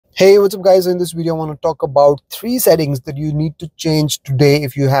Hey, what's up guys? In this video I want to talk about 3 settings that you need to change today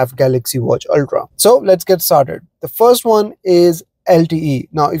if you have Galaxy Watch Ultra. So let's get started. The first one is LTE.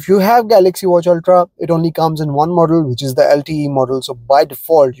 Now if you have Galaxy Watch Ultra, it only comes in one model, which is the LTE model. So by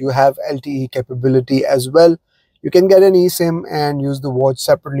default you have LTE capability as well. You can get an eSIM and use the watch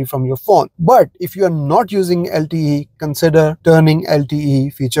separately from your phone. But if you are not using LTE, consider turning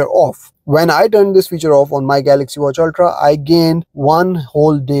LTE feature off. When I turned this feature off on my Galaxy Watch Ultra, I gained 1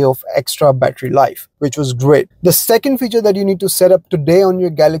 whole day of extra battery life, which was great. The second feature that you need to set up today on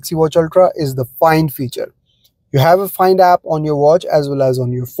your Galaxy Watch Ultra is the Find feature. You have a Find app on your watch as well as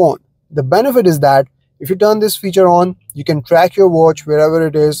on your phone. The benefit is that if you turn this feature on, you can track your watch wherever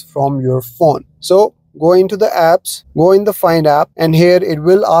it is from your phone. So go into the apps, go in the Find app, and here it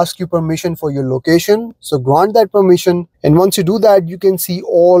will ask you permission for your location. So grant that permission, and once you do that, you can see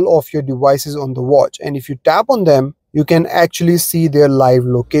all of your devices on the watch, and if you tap on them, you can actually see their live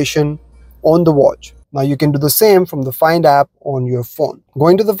location on the watch. Now you can do the same from the Find app on your phone. Go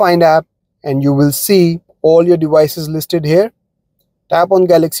into the Find app and you will see all your devices listed here. Tap on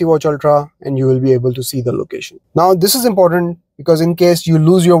Galaxy Watch Ultra and you will be able to see the location. Now this is important because in case you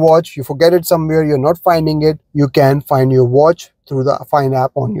lose your watch, you forget it somewhere, you're not finding it, you can find your watch through the Find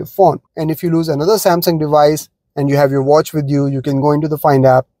app on your phone. And if you lose another Samsung device and you have your watch with you, you can go into the Find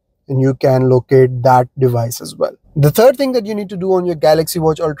app and you can locate that device as well. The third thing that you need to do on your Galaxy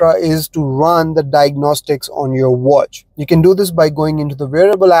Watch Ultra is to run the diagnostics on your watch. You can do this by going into the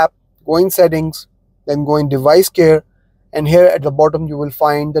wearable app, go in settings, then go in device care, and here at the bottom you will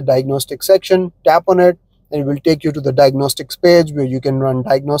find the diagnostic section. Tap on it and it will take you to the diagnostics page where you can run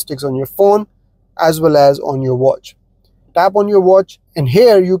diagnostics on your phone as well as on your watch. Tap on your watch and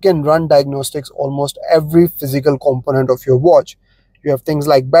here you can run diagnostics almost every physical component of your watch. You have things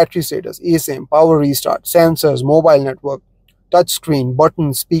like battery status, eSIM, power restart, sensors, mobile network, touch screen,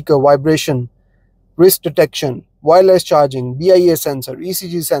 buttons, speaker, vibration, wrist detection, wireless charging, BIS sensor,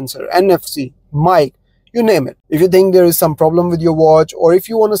 ECG sensor, NFC, mic, you name it. If you think there is some problem with your watch, or if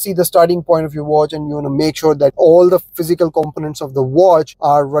you want to see the starting point of your watch and you want to make sure that all the physical components of the watch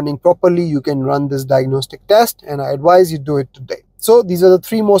are running properly, you can run this diagnostic test, and I advise you do it today. So these are the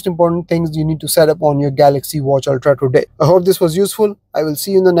 3 most important things you need to set up on your Galaxy Watch Ultra today. I hope this was useful. I will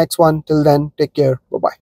see you in the next one. Till then, take care. Bye-bye.